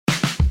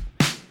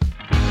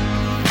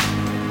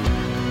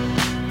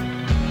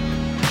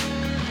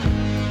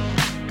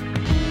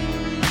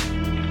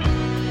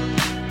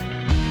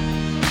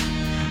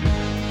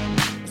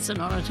an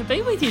honour to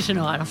be with you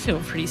tonight. I feel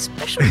pretty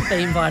special to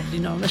be invited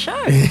in on the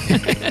show.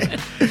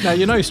 Now,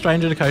 you know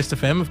Stranger to Coast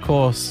FM, of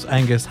course,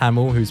 Angus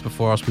Hamill, who's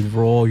before us with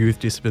Raw Youth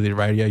Disability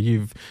Radio.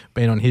 You've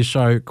been on his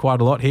show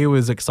quite a lot. He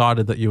was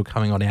excited that you were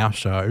coming on our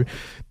show.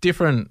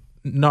 Different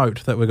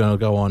note that we're going to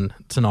go on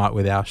tonight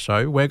with our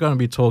show. We're going to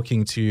be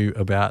talking to you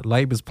about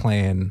Labor's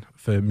plan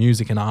for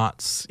music and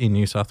arts in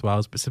New South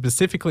Wales, but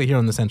specifically here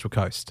on the Central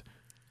Coast.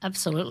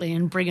 Absolutely,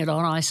 and bring it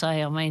on, I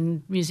say. I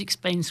mean, music's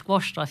been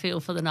squashed, I feel,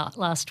 for the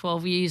last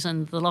 12 years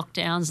and the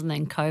lockdowns and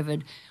then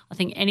COVID. I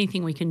think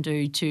anything we can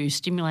do to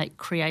stimulate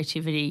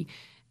creativity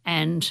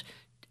and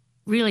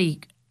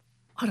really,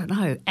 I don't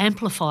know,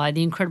 amplify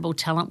the incredible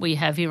talent we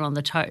have here on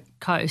the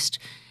coast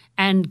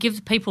and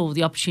give people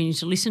the opportunity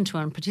to listen to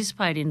and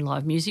participate in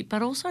live music,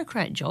 but also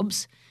create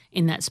jobs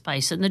in that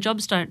space. And the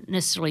jobs don't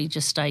necessarily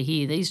just stay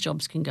here. These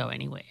jobs can go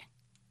anywhere.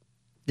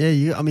 Yeah,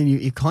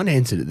 you kind of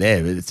answered it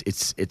there. But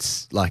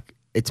it's like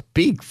it's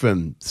big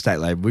from state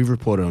Labor. We've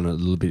reported on it a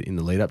little bit in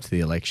the lead up to the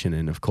election,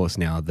 and of course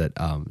now that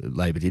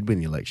Labor did win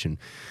the election,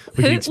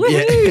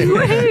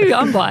 woohoo!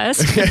 I'm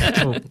biased.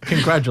 Well,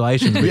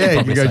 congratulations.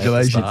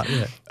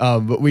 Congratulations.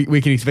 But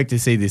we can expect to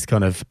see this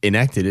kind of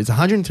enacted. It's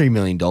 $103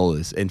 million,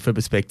 and for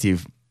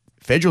perspective,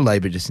 federal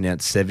Labor just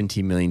announced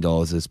 $70 million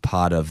as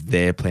part of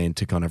their plan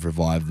to kind of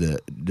revive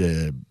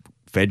the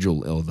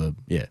federal or the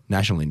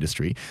national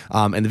industry.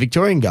 And the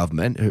Victorian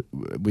government,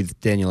 with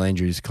Daniel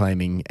Andrews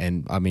claiming,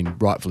 and I mean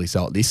rightfully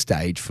so at this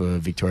stage, for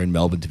Victoria and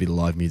Melbourne to be the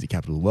live music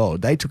capital of the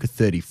world, they took a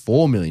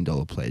 $34 million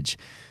pledge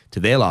to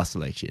their last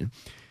election.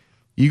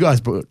 You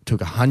guys took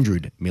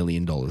 $100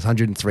 million,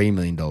 $103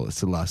 million to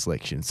the last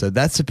election. So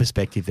that's the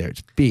perspective there.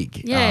 It's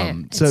big. Yeah,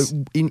 so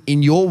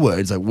in your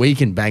words, like, we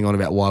can bang on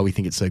about why we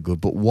think it's so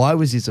good, but why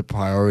was this a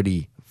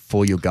priority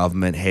for your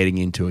government heading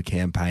into a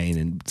campaign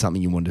and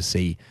something you wanted to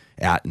see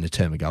out in the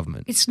term of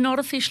government? It's not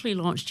officially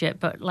launched yet,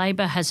 but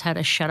Labor has had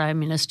a shadow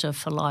minister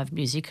for live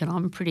music, and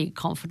I'm pretty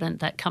confident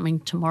that coming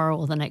tomorrow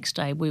or the next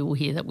day we will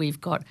hear that we've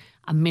got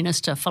a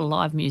minister for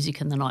live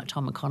music and the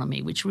nighttime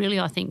economy, which really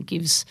I think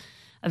gives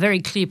a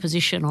very clear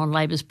position on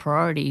Labor's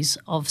priorities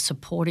of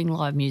supporting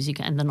live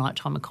music and the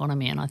nighttime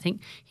economy. And I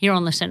think here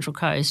on the Central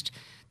Coast,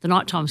 the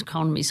nighttime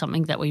economy is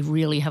something that we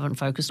really haven't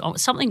focused on,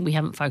 something we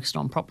haven't focused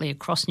on properly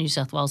across New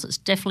South Wales. It's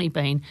definitely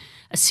been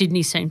a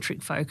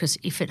Sydney-centric focus,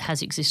 if it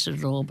has existed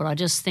at all. But I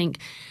just think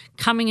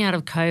coming out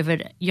of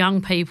COVID,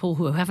 young people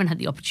who haven't had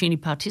the opportunity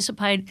to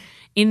participate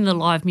in the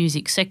live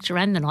music sector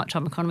and the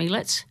nighttime economy,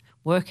 let's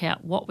work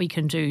out what we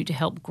can do to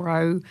help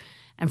grow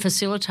and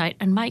facilitate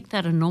and make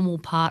that a normal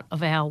part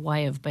of our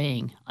way of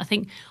being. I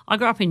think I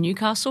grew up in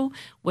Newcastle,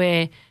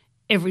 where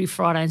every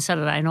Friday and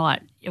Saturday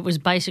night it was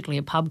basically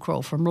a pub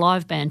crawl from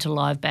live band to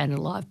live band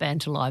to live band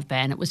to live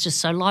band. It was just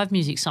so live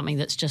music, something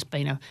that's just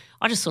been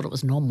I just thought it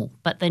was normal.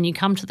 But then you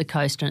come to the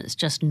coast and that's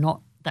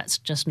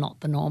just not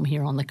the norm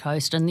here on the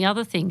coast. And the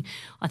other thing,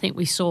 I think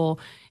we saw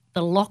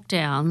the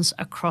lockdowns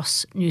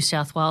across New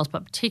South Wales,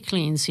 but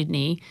particularly in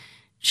Sydney,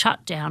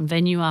 shut down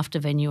venue after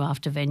venue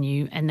after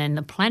venue. And then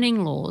the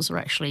planning laws are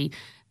actually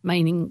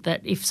meaning that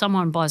if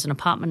someone buys an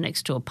apartment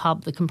next to a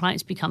pub, the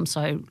complaints become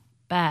so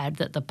bad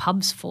that the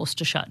pub's forced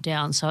to shut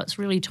down. So it's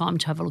really time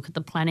to have a look at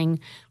the planning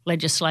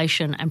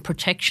legislation and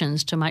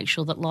protections to make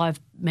sure that live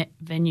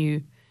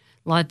venues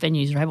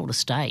are able to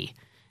stay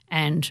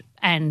and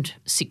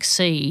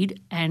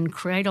succeed and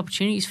create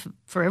opportunities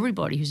for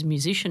everybody who's a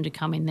musician to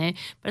come in there.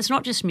 But it's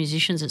not just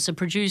musicians, it's the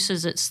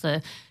producers, it's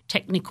the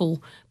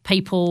technical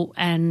people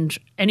and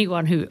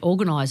anyone who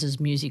organises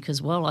music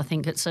as well. I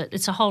think it's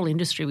a whole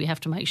industry. We have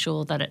to make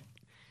sure that it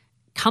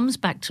comes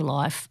back to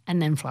life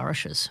and then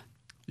flourishes.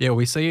 Yeah,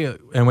 we see,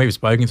 and we've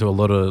spoken to a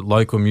lot of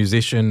local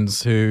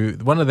musicians who,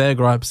 one of their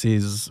gripes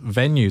is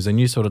venues, and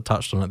you sort of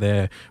touched on it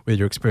there with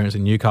your experience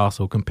in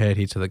Newcastle compared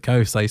here to the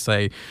coast. They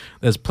say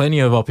there's plenty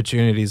of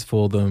opportunities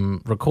for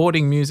them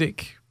recording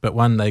music, but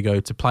when they go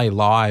to play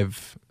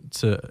live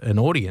to an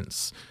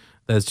audience,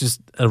 there's just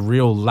a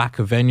real lack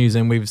of venues,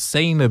 and we've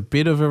seen a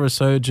bit of a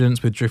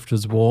resurgence with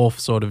Drifters Wharf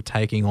sort of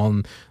taking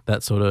on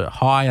that sort of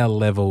higher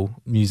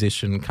level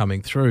musician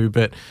coming through,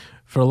 but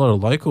for a lot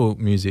of local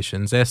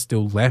musicians, they're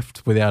still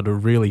left without a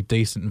really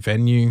decent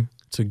venue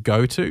to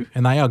go to,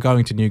 and they are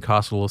going to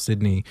Newcastle or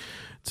Sydney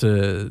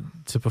to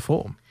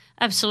perform.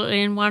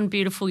 Absolutely, and one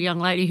beautiful young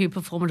lady who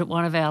performed at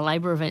one of our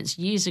Labor events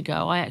years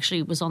ago, I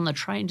actually was on the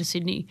train to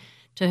Sydney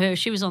to her.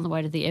 She was on the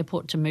way to the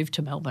airport to move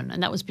to Melbourne,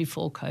 and that was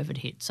before COVID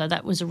hit. So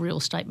that was a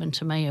real statement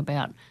to me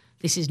about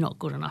this is not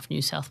good enough,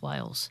 New South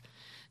Wales.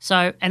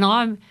 So, and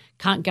I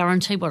can't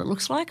guarantee what it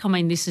looks like. I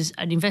mean, this is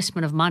an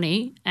investment of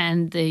money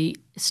and the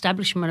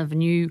establishment of a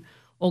new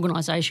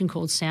organisation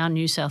called Sound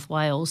New South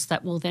Wales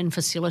that will then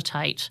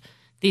facilitate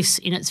this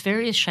in its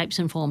various shapes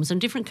and forms.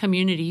 And different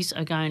communities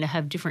are going to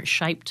have different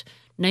shaped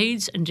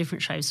needs and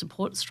different shaped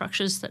support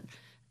structures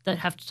that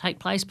have to take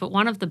place. But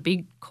one of the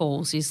big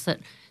calls is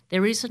that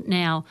there isn't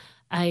now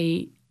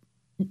a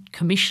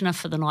commissioner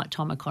for the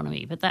nighttime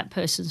economy, but that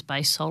person's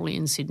based solely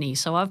in Sydney.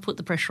 So I've put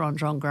the pressure on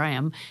John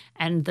Graham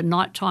and the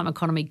Nighttime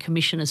Economy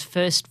Commissioner's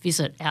first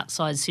visit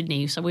outside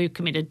Sydney. So we're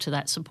committed to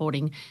that,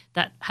 supporting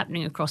that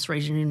happening across the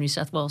region in New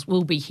South Wales.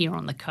 We'll be here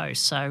on the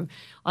coast. So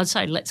I'd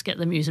say let's get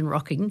the music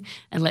rocking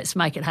and let's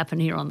make it happen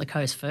here on the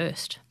coast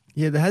first.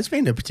 Yeah, there has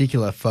been a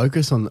particular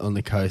focus on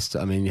the coast.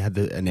 I mean, you had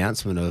the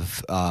announcement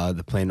of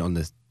the plan on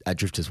at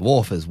Drifters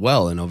Wharf as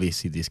well, and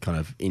obviously this kind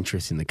of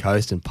interest in the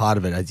coast. And part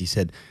of it, as you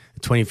said, the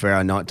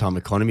 24-hour nighttime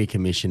economy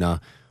commissioner,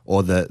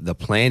 or the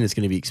plan is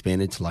going to be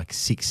expanded to like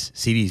 6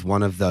 cities,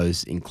 one of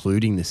those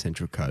including the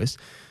Central Coast.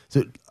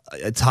 So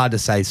it's hard to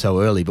say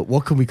so early, but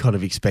what can we kind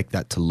of expect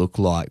that to look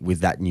like with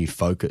that new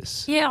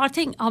focus? Yeah,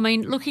 I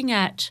mean, looking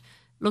at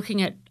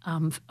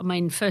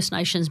First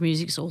Nations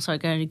music is also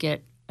going to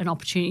get an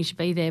opportunity to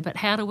be there, but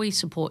how do we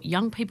support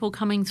young people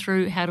coming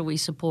through? How do we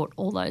support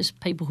all those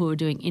people who are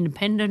doing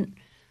independent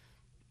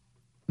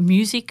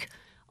music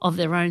of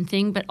their own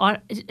thing? But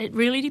it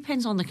really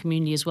depends on the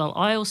community as well.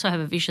 I also have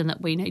a vision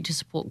that we need to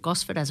support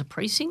Gosford as a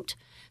precinct,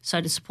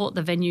 so to support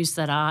the venues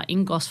that are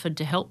in Gosford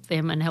to help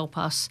them and help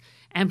us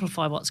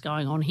amplify what's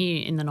going on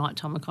here in the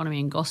nighttime economy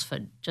in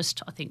Gosford.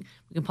 I think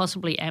we can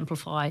possibly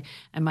amplify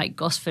and make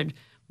Gosford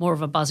more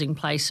of a buzzing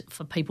place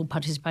for people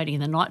participating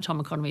in the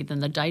nighttime economy than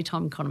the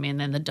daytime economy, and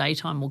then the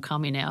daytime will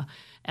come in our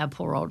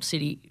poor old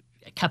city,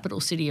 capital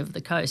city of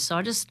the coast. So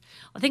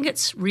I think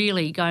it's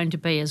really going to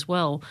be as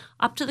well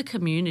up to the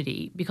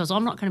community, because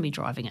I'm not going to be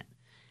driving it.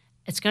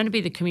 It's going to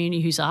be the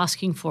community who's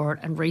asking for it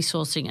and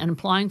resourcing and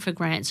applying for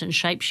grants and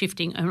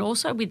shape-shifting, and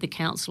also with the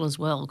council as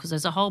well, because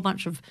there's a whole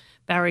bunch of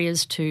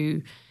barriers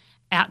to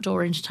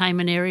outdoor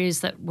entertainment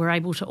areas that were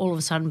able to all of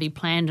a sudden be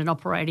planned and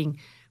operating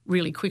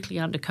really quickly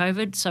under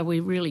COVID. So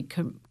we're really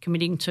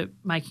committing to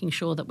making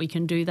sure that we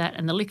can do that,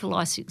 and the liquor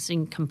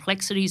licensing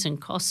complexities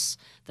and costs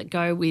that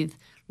go with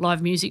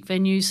live music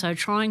venues. So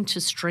trying to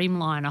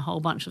streamline a whole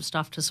bunch of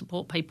stuff to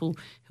support people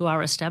who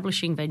are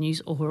establishing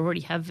venues or who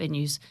already have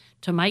venues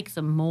to make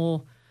them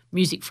more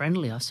music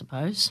friendly, I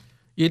suppose.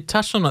 You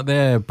touched on it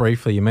there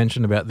briefly. You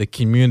mentioned about the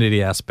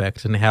community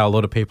aspect and how a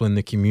lot of people in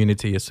the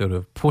community are sort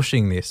of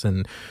pushing this.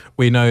 And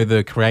we know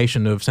the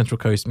creation of Central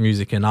Coast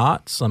Music and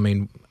Arts. I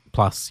mean,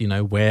 plus,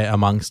 we're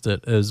amongst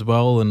it as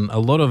well. And a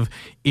lot of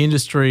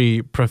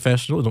industry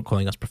professionals, not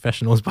calling us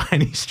professionals by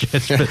any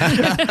stretch, but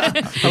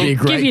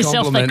give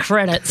yourself the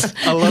credits.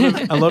 a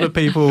lot of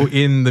people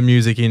in the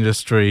music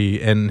industry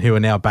and who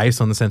are now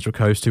based on the Central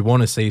Coast who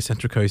want to see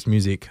Central Coast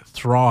music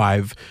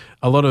thrive.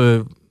 A lot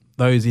of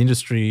those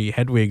industry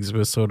headwigs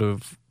were sort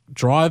of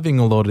driving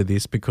a lot of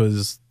this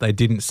because they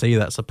didn't see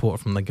that support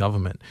from the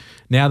government.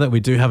 Now that we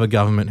do have a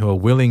government who are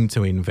willing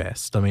to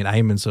invest, I mean,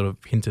 Eamon sort of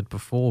hinted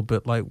before,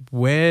 but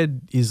where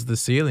is the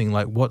ceiling?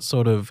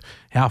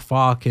 How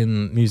far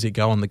can music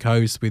go on the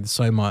coast with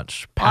so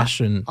much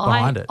passion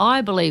behind it? I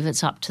believe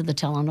it's up to the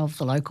talent of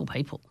the local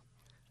people.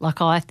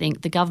 I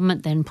think the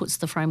government then puts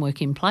the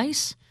framework in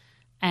place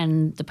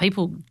and the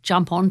people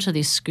jump onto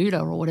this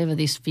scooter or whatever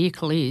this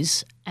vehicle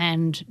is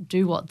and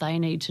do what they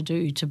need to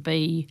do to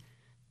be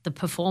the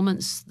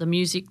performance, the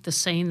music, the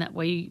scene that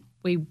we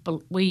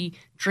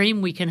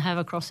dream we can have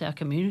across our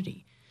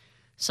community.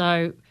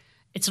 So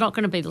it's not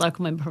going to be the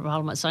local member of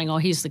parliament saying,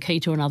 here's the key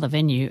to another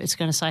venue. It's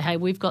going to say, hey,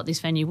 we've got this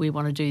venue, we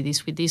want to do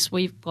this with this.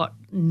 We've got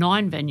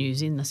 9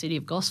 venues in the city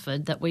of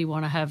Gosford that we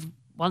want to have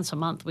once a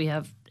month.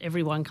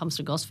 Everyone comes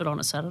to Gosford on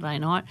a Saturday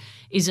night.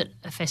 Is it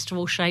a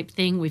festival-shaped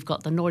thing? We've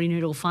got the Naughty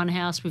Noodle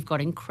Funhouse. We've got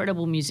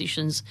incredible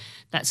musicians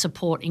that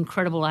support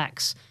incredible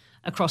acts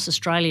across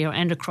Australia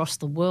and across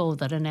the world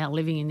that are now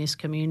living in this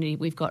community.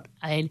 We've got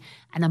an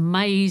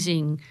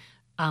amazing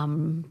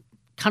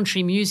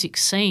country music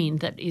scene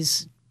that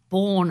is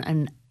born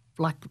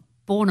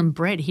and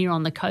bred here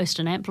on the coast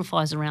and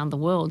amplifies around the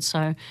world.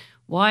 So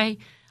why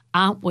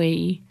aren't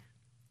we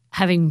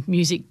having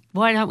music?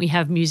 Why don't we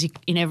have music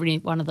in every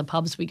one of the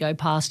pubs we go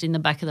past, in the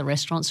back of the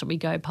restaurants that we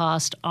go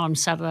past, on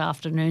Saturday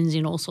afternoons,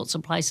 in all sorts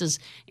of places,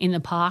 in the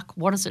park?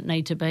 What does it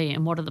need to be,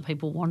 and what do the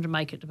people want to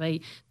make it to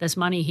be? There's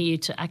money here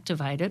to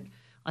activate it.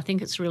 I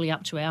think it's really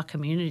up to our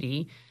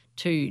community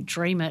to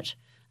dream it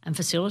and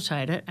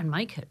facilitate it and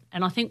make it.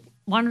 And I think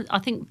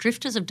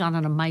Drifters have done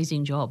an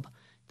amazing job.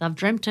 They've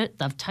dreamt it,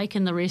 they've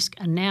taken the risk,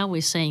 and now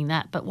we're seeing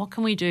that. But what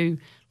can we do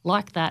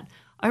like that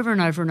over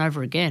and over and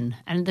over again?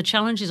 And the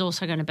challenge is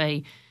also going to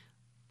be,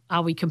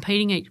 are we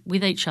competing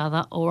with each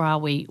other, or are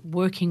we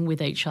working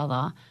with each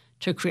other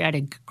to create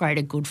a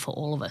greater good for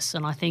all of us?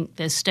 And I think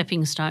there's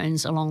stepping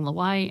stones along the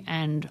way,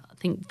 and I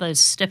think those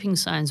stepping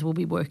stones will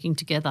be working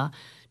together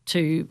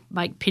to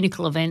make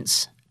pinnacle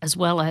events as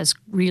well as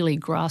really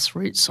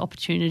grassroots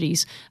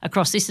opportunities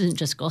across. This isn't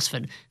just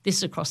Gosford, this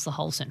is across the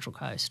whole Central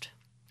Coast.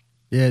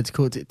 Yeah, it's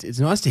cool. It's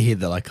nice to hear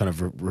that, kind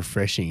of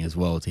refreshing as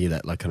well, to hear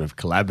that kind of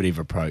collaborative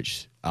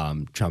approach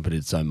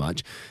trumpeted so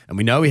much. And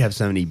we know we have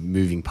so many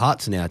moving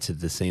parts now to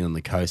the scene on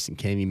the coast, and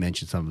Cam, you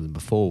mentioned some of them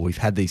before. We've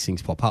had these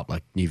things pop up,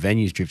 like new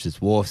venues, Drifters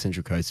Wharf,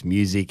 Central Coast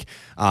Music.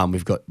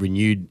 We've got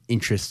renewed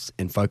interests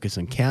and focus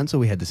on council.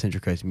 We had the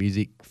Central Coast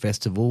Music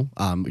Festival,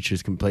 which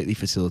was completely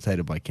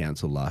facilitated by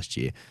council last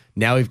year.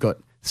 Now we've got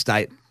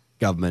state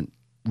government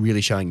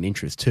really showing an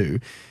interest too.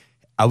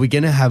 Are we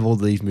going to have all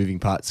these moving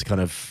parts kind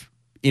of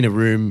in a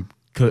room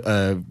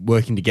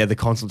working together,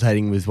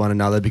 consultating with one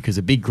another? Because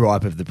a big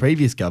gripe of the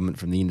previous government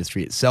from the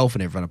industry itself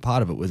and everyone a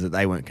part of it was that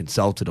they weren't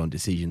consulted on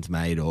decisions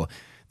made, or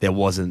they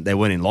weren't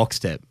in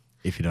lockstep,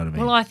 if you know what I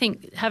mean. Well, I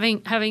think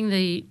having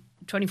the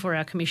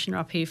 24-hour commissioner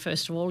up here,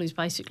 first of all, is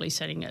basically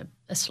setting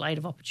a slate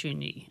of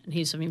opportunity, and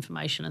here's some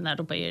information, and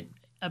that'll be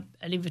an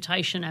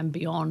invitation and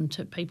beyond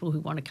to people who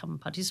want to come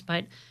and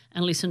participate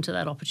and listen to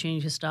that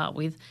opportunity to start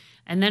with.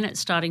 And then it's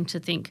starting to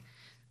think,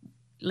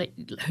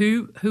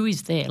 who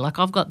is there? Like,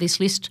 I've got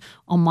this list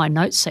on my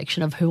notes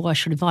section of who I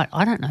should invite.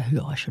 I don't know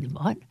who I should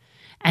invite.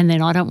 And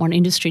then I don't want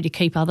industry to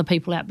keep other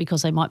people out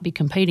because they might be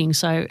competing.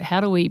 So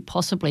how do we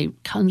possibly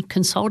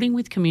consulting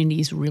with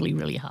community is really,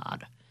 really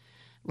hard.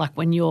 Like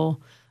when you're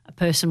a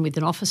person with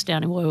an office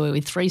down in Woiwoi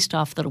with 3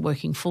 staff that are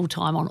working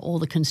full-time on all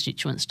the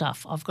constituent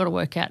stuff, I've got to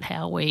work out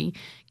how we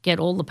get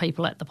all the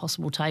people at the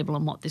possible table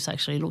and what this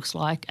actually looks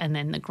like, and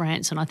then the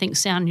grants. And I think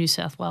Sound New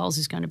South Wales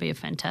is going to be a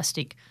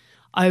fantastic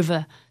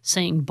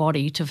overseeing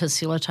body to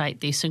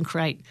facilitate this and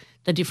create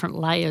the different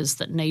layers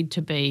that need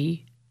to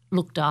be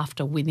looked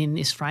after within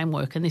this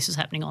framework. And this is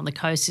happening on the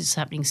coast, this is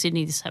happening in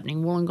Sydney, this is happening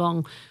in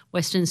Wollongong,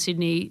 Western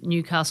Sydney,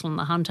 Newcastle and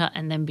the Hunter,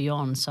 and then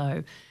beyond.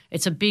 So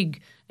it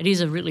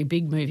is a really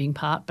big moving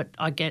part, but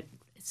I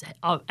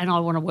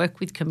want to work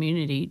with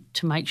community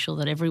to make sure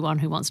that everyone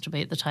who wants to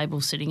be at the table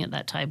is sitting at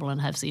that table and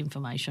has the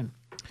information.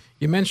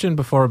 You mentioned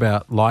before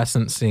about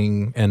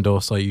licensing, and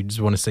also you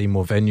just want to see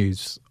more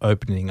venues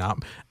opening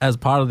up. As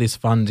part of this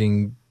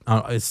funding,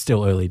 it's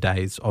still early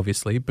days,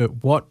 obviously,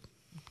 but what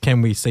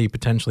can we see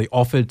potentially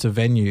offered to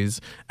venues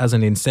as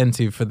an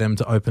incentive for them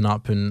to open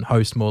up and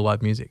host more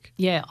live music?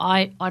 Yeah,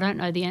 I don't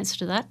know the answer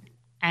to that.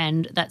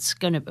 And that's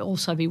going to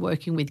also be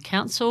working with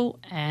council,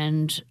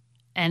 and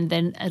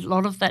then a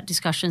lot of that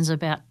discussion is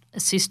about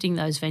assisting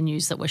those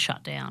venues that were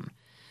shut down.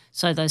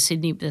 So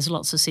there's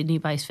lots of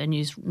Sydney-based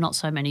venues, not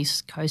so many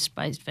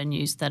coast-based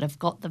venues that have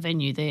got the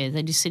venue there.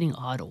 They're just sitting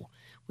idle,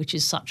 which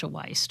is such a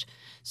waste.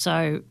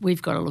 So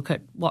we've got to look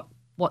at what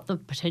the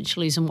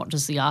potential is and what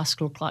does the ask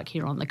look like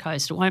here on the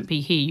coast. It won't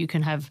be here. You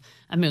can have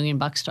 $1 million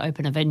to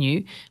open a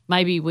venue.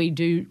 Maybe we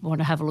do want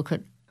to have a look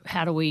at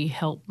how do we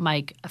help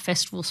make a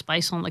festival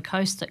space on the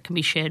coast that can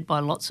be shared by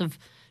lots of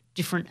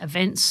different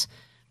events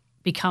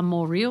become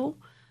more real.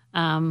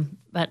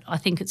 But I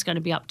think it's going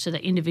to be up to the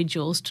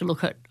individuals to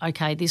look at,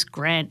 okay, this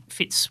grant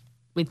fits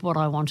with what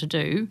I want to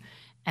do,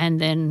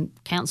 and then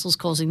council's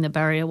causing the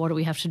barrier. What do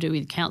we have to do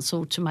with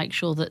council to make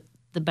sure that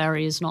the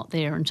barrier is not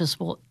there and to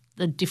support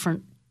the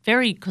different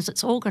because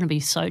it's all going to be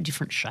so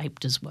different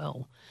shaped as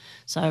well.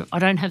 So I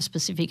don't have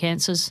specific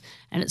answers,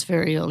 and it's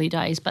very early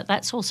days, but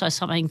that's also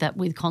something that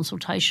with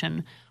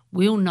consultation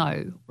we'll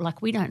know.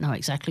 Like, we don't know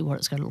exactly what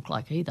it's going to look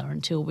like either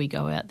until we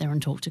go out there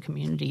and talk to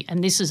community,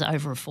 and this is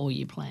over a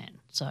 4-year plan.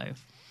 So,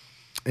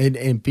 and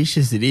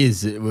ambitious it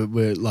is.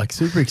 We're like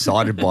super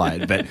excited by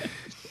it, but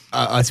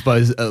I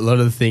suppose a lot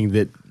of the thing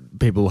that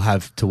people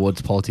have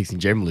towards politics in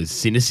general is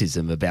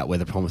cynicism about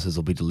whether promises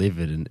will be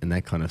delivered and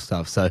that kind of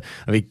stuff. So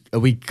are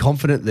we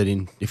confident that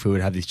if we were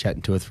to have this chat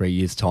in 2 or 3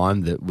 years'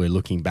 time that we're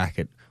looking back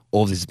at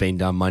all this has been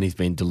done, money's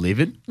been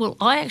delivered? Well,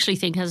 I actually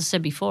think, as I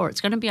said before,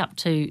 it's going to be up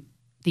to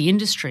the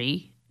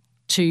industry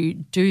to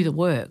do the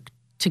work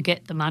to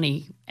get the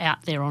money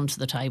out there onto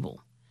the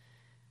table.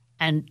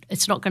 And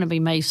it's not going to be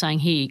me saying,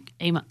 here,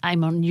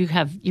 Amon, you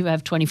have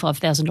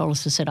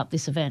 $25,000 to set up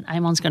this event.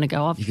 Amon's going to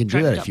go, you can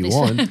do that if you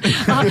want.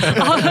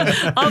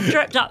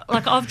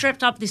 I've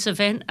dreamt up this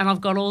event and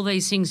I've got all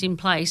these things in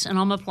place and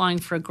I'm applying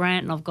for a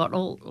grant and I've got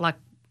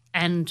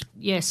and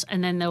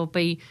then there'll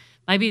be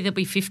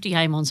 50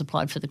 Amons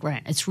applied for the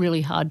grant. It's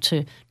really hard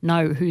to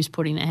know who's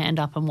putting their hand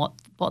up and what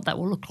that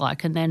will look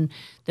like. And then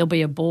there'll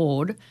be a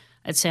board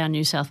at Sound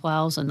New South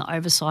Wales and the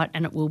oversight,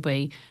 and it will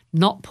be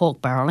not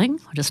pork barrelling.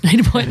 I just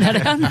need to point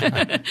that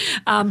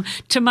out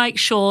to make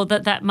sure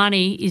that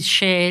money is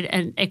shared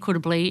and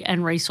equitably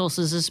and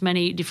resources as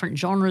many different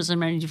genres and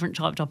many different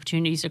types of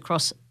opportunities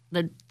across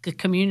the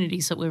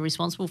communities that we're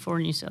responsible for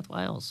in New South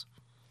Wales.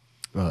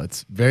 Well,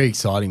 it's very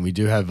exciting. We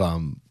do have,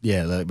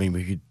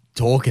 we could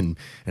talk and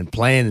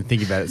plan and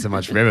think about it so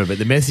much forever, but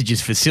the message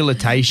is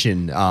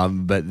facilitation,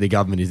 but the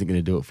government isn't going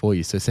to do it for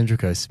you. So Central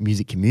Coast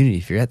music community,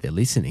 if you're out there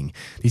listening,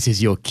 this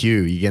is your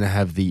cue. You're going to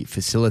have the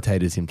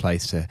facilitators in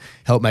place to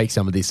help make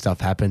some of this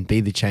stuff happen,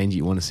 be the change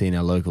you want to see in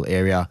our local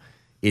area.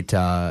 It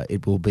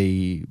will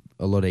be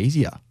a lot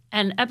easier.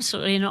 And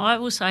absolutely, and I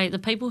will say the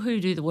people who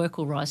do the work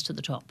will rise to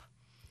the top.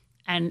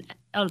 And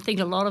I think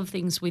a lot of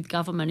things with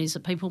government is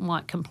that people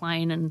might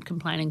complain,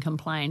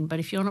 but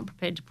if you're not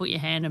prepared to put your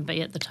hand and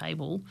be at the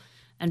table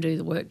and do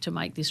the work to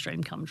make this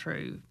dream come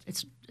true,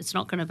 it's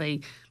not going to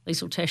be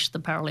Liesl Tesch, the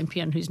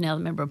Paralympian, who's now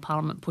the Member of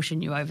Parliament,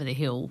 pushing you over the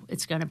hill.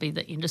 It's going to be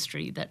the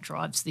industry that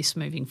drives this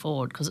moving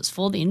forward because it's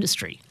for the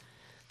industry.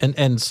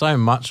 And so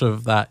much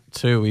of that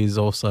too is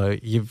also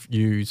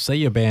you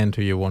see a band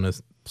who you want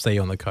to see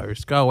on the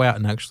coast, go out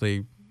and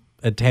actually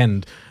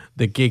attend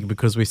the gig,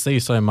 because we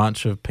see so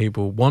much of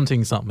people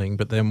wanting something,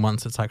 but then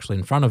once it's actually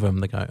in front of them,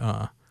 they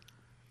go,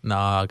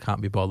 nah, I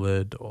can't be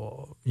bothered,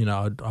 or, you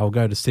know, I'll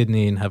go to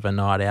Sydney and have a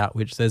night out,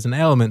 which there's an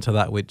element to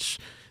that which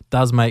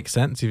does make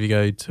sense if you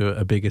go to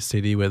a bigger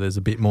city where there's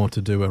a bit more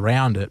to do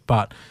around it.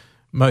 But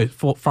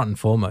front and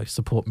foremost,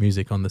 support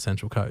music on the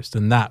Central Coast,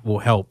 and that will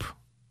help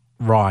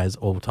rise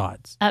all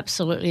tides.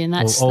 Absolutely, and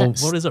that's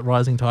what is it?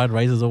 Rising tide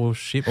raises all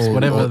ships,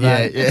 whatever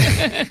that.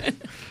 Yeah.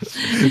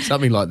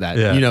 Something like that.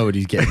 Yeah. You know what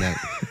he's getting at.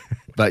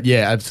 But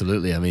yeah,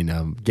 absolutely. I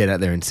mean, get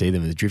out there and see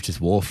them. The Drifters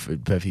Wharf, a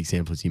perfect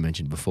example, as you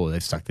mentioned before.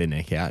 They've stuck their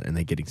neck out and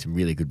they're getting some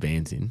really good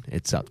bands in.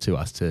 It's up to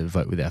us to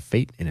vote with our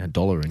feet and our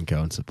dollar and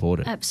go and support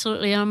it.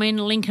 Absolutely. I mean,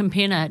 Lincoln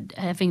Pen are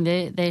having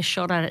their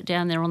shot at it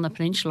down there on the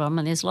peninsula. I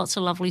mean, there's lots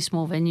of lovely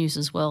small venues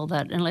as well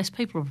that unless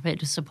people are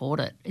prepared to support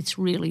it, it's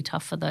really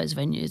tough for those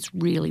venues. It's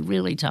really,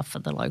 really tough for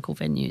the local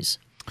venues.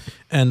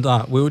 And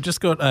we've just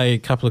got a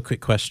couple of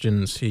quick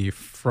questions here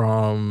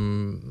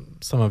from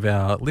some of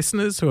our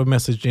listeners who have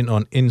messaged in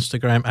on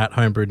Instagram at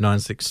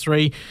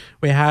Homebrewed963.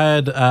 We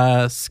had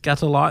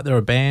Scatterlight, they're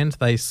a band.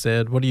 They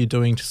said, what are you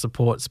doing to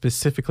support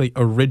specifically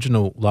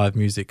original live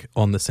music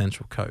on the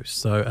Central Coast?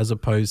 So as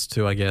opposed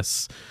to, I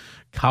guess,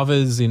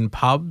 covers in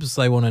pubs,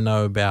 they want to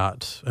know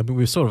about, I mean,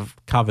 we've sort of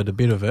covered a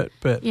bit of it,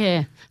 but...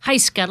 Yeah. Hey,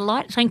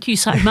 Scatterlight, thank you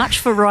so much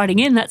for writing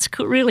in. That's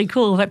really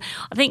cool. But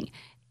I think...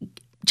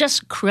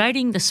 just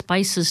creating the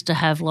spaces to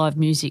have live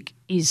music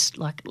is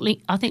like,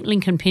 I think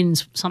Lincoln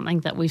Pin's something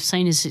that we've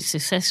seen as a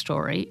success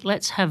story.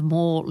 Let's have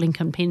more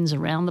Lincoln Pins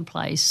around the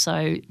place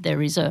so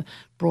there is a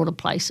broader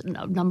place,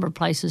 a number of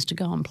places to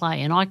go and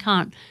play. And I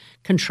can't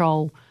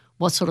control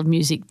what sort of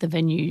music the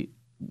venue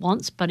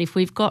wants, but if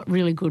we've got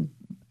really good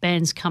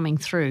bands coming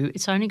through,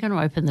 it's only going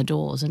to open the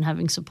doors, and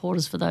having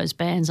supporters for those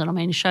bands. And I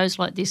mean, shows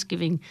like this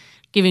giving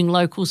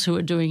locals who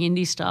are doing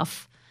indie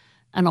stuff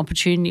an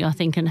opportunity, I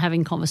think, and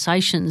having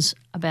conversations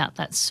about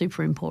that's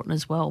super important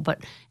as well. But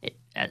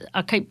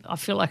I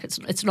feel like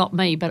it's not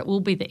me, but it will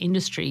be the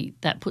industry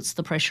that puts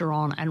the pressure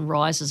on and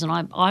rises. And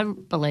I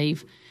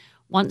believe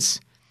once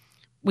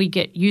we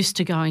get used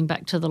to going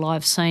back to the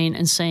live scene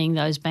and seeing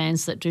those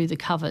bands that do the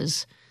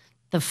covers,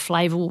 the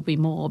flavour will be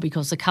more,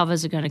 because the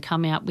covers are going to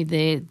come out with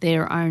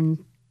their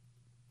own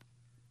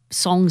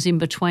songs in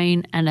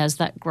between, and as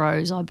that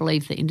grows, I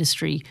believe the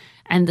industry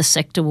and the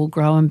sector will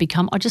grow and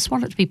become, I just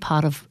want it to be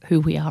part of who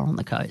we are on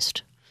the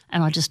coast,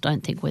 and I just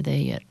don't think we're there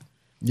yet.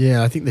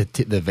 Yeah, I think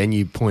the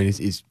venue point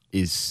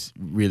is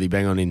really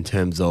bang on in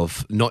terms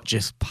of not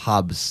just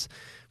pubs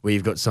where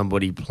you've got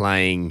somebody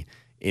playing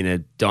in a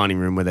dining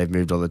room where they've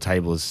moved all the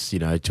tables, you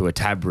know, to a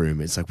tab room.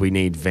 It's like we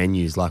need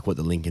venues like what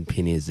the Lincoln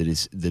Pin is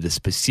that are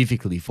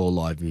specifically for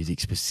live music,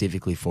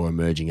 specifically for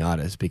emerging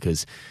artists,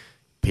 because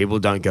people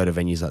don't go to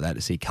venues like that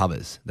to see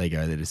covers. They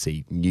go there to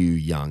see new,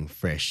 young,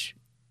 fresh,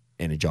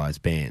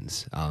 energised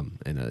bands. I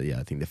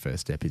think the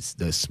first step is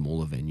those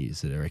smaller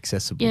venues that are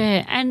accessible.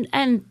 Yeah,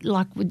 and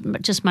like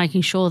with just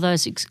making sure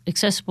those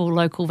accessible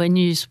local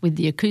venues with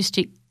the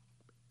acoustic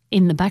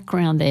in the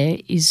background there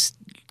is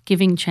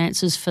giving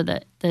chances for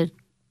the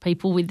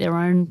people with their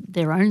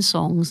own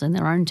songs and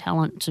their own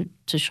talent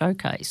to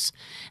showcase.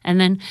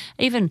 And then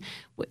even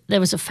there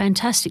was a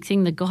fantastic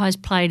thing, the guys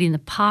played in the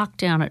park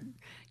down at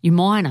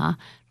Umina,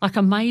 like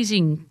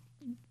amazing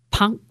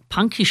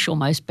punkish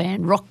almost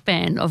band, rock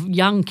band of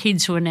young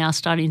kids who are now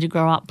starting to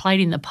grow up, played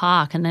in the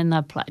park, and then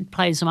they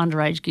played some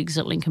underage gigs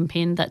at Lincoln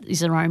Pen. That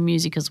is their own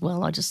music as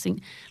well. I just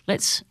think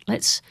let's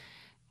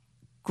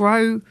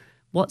grow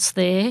what's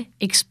there,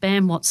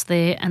 expand what's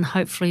there, and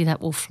hopefully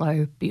that will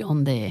flow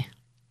beyond there.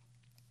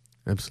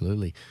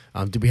 Absolutely.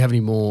 Did we have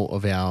any more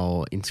of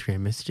our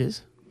Instagram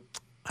messages?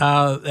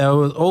 There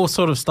was all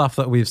sort of stuff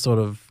that we've sort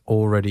of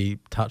already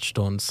touched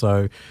on.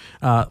 So,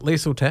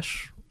 Liesl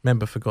Tesch,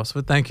 member for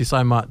Gosford, thank you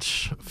so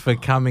much for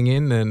coming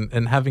in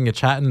and having a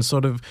chat and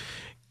sort of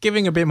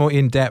giving a bit more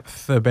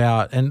in-depth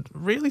about, and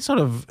really sort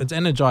of, it's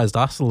energised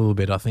us a little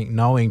bit, I think,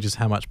 knowing just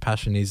how much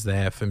passion is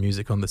there for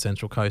music on the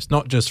Central Coast,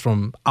 not just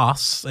from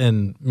us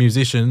and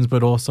musicians,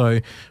 but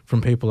also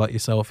from people like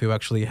yourself who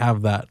actually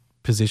have that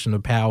position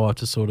of power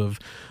to sort of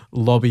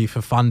lobby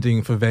for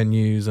funding for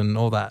venues and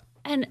all that.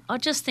 And I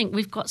just think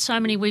we've got so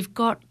many. We've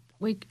got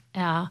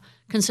our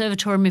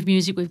Conservatorium of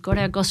Music, we've got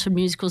our Gosford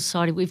Musical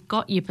Society, we've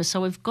got YIPA,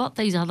 so we've got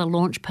these other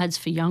launch pads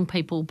for young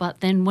people,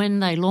 but then when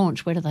they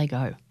launch, where do they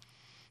go?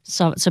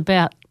 So it's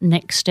about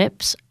next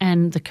steps,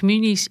 and the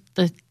communities,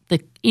 the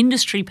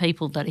industry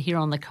people that are here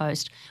on the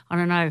coast. I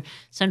don't know,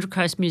 Central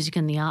Coast Music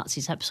and the Arts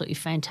is absolutely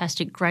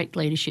fantastic, great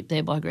leadership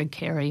there by Greg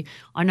Carey.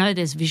 I know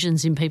there's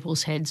visions in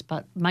people's heads,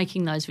 but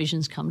making those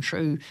visions come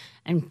true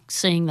and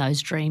seeing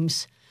those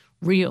dreams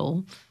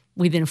real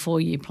within a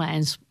 4-year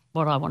plan's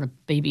what I want to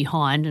be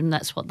behind, and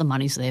that's what the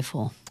money's there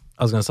for.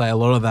 I was going to say a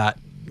lot of that,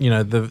 you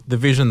know, the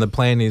vision, the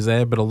plan is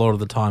there, but a lot of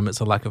the time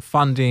it's a lack of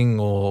funding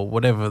or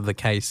whatever the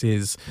case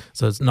is.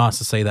 So it's nice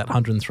to see that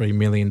 $103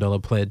 million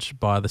pledge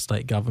by the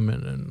state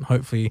government, and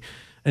hopefully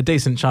a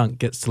decent chunk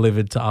gets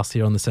delivered to us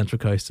here on the Central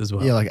Coast as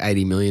well. Yeah, like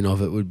 80 million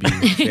of it would be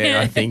fair,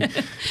 I think.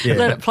 Yeah.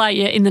 Let it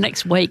play in the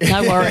next week.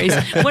 No worries.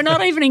 We're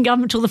not even in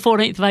government till the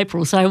 14th of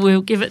April, so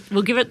we'll give it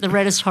the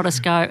reddest,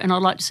 hottest go. And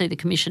I'd like to see the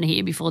commissioner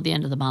here before the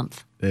end of the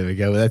month. There we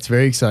go. Well, that's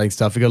very exciting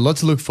stuff. We've got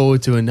lots to look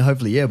forward to, and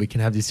hopefully, we can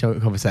have this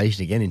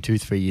conversation again in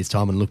 2-3 years'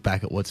 time and look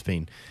back at what's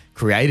been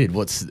created,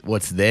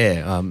 what's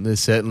there. There's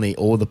certainly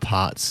all the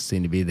parts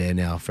seem to be there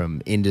now,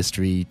 from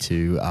industry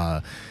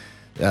to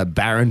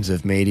barons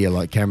of media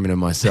like Cameron and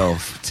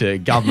myself to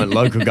government,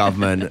 local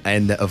government,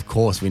 and of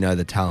course we know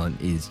the talent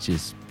is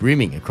just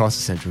brimming across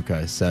the Central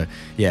Coast. So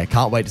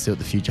can't wait to see what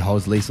the future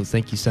holds. Liesl,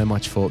 thank you so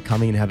much for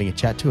coming and having a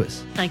chat to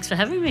us. Thanks for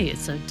having me.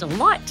 It's a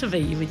delight to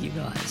be with you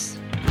guys.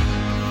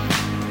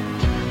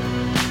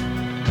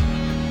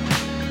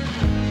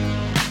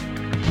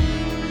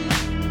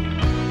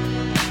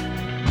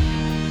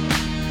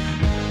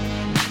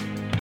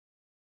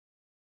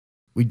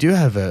 We do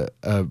have a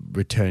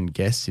return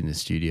guest in the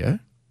studio.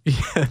 Yeah,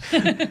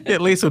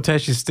 Liesl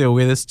Tesch is still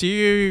with us. Do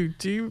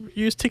you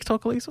use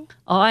TikTok, Liesl?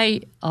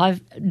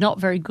 I'm not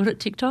very good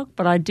at TikTok,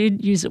 but I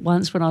did use it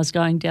once when I was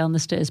going down the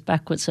stairs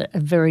backwards at a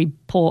very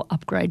poor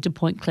upgrade to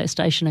Point Clare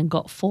Station and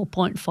got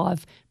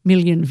 4.5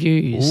 million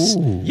views.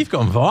 Ooh, you've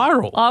gone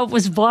viral. I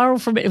was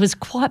viral from it. It was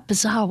quite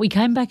bizarre. We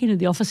came back into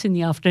the office in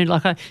the afternoon.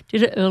 Like, I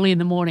did it early in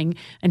the morning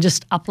and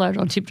just uploaded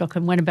on TikTok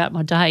and went about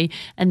my day.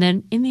 And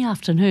then in the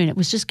afternoon, it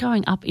was just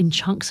going up in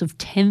chunks of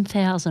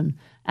 10,000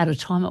 at a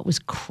time. It was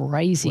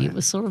crazy. Wow. It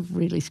was sort of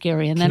really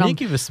scary. And Can you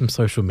give us some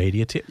social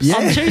media tips? Yeah.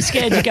 I'm too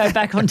scared to go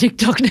back on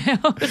TikTok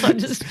now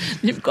because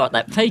you've got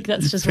that peak.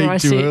 That's just where I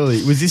sit. Too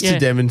early. Was this to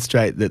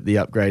demonstrate that the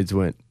upgrades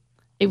weren't?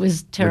 It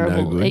was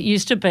terrible. No, it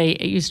used to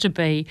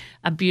be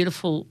a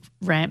beautiful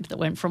ramp that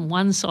went from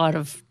one side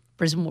of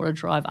Brisbane Water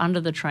Drive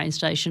under the train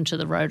station to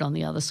the road on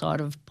the other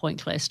side of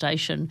Point Clare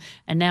Station,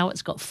 and now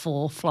it's got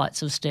 4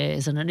 flights of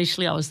stairs. And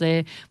initially I was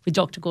there with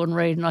Dr. Gordon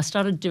Reid and I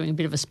started doing a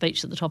bit of a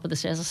speech at the top of the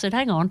stairs. I said,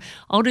 hang on,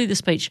 I'll do the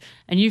speech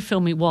and you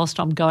film me whilst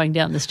I'm going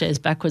down the stairs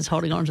backwards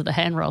holding onto the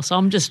handrail. So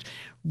I'm just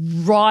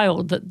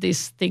riled that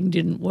this thing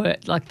didn't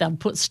work. Like, they'd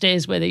put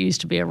stairs where there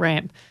used to be a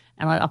ramp.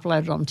 And I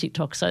uploaded it on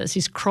TikTok. So it's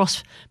this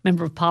cross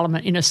member of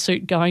parliament in a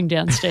suit going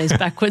downstairs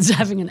backwards,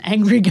 having an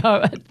angry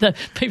go at the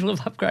people who've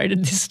upgraded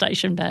this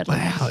station badly.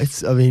 Wow,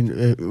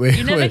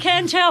 you never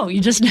can tell.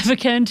 You just never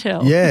can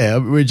tell. Yeah,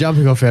 we're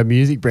jumping off our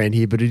music brand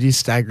here, but it is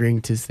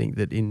staggering to think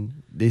that in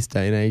this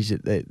day and age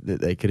that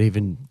they could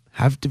even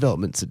have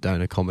developments that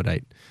don't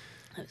accommodate.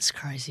 It's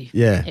crazy.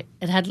 Yeah.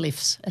 It had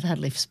lifts.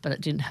 But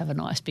it didn't have a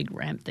nice big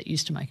ramp that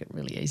used to make it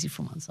really easy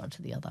from one side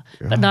to the other.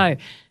 Right. But no.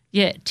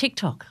 Yeah,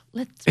 TikTok.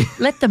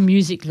 Let the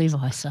music live,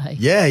 I say.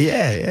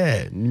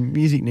 Yeah.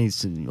 Music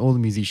needs to, all the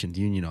musicians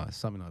unionise,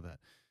 something like that.